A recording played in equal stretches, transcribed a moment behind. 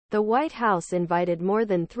The White House invited more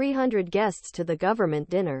than 300 guests to the government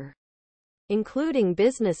dinner, including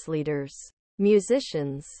business leaders,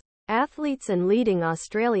 musicians, athletes and leading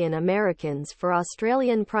Australian Americans for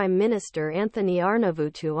Australian Prime Minister Anthony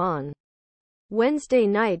Arnavutu on Wednesday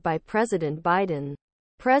night by President Biden.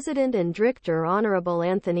 President and Director Honorable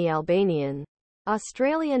Anthony Albanian,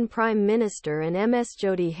 Australian Prime Minister and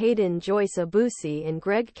Ms.jodie Haydon, Joyce Aboussie and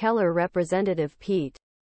Greg Keller, Representative Pete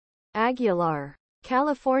Aguilar,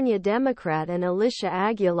 California Democrat, and Alisha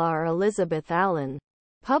Aguilar, Elizabeth Allen,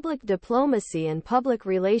 Public Diplomacy and Public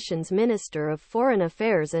Relations Minister of Foreign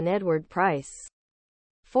Affairs, and Edward Price,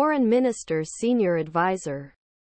 Foreign Minister's Senior Advisor.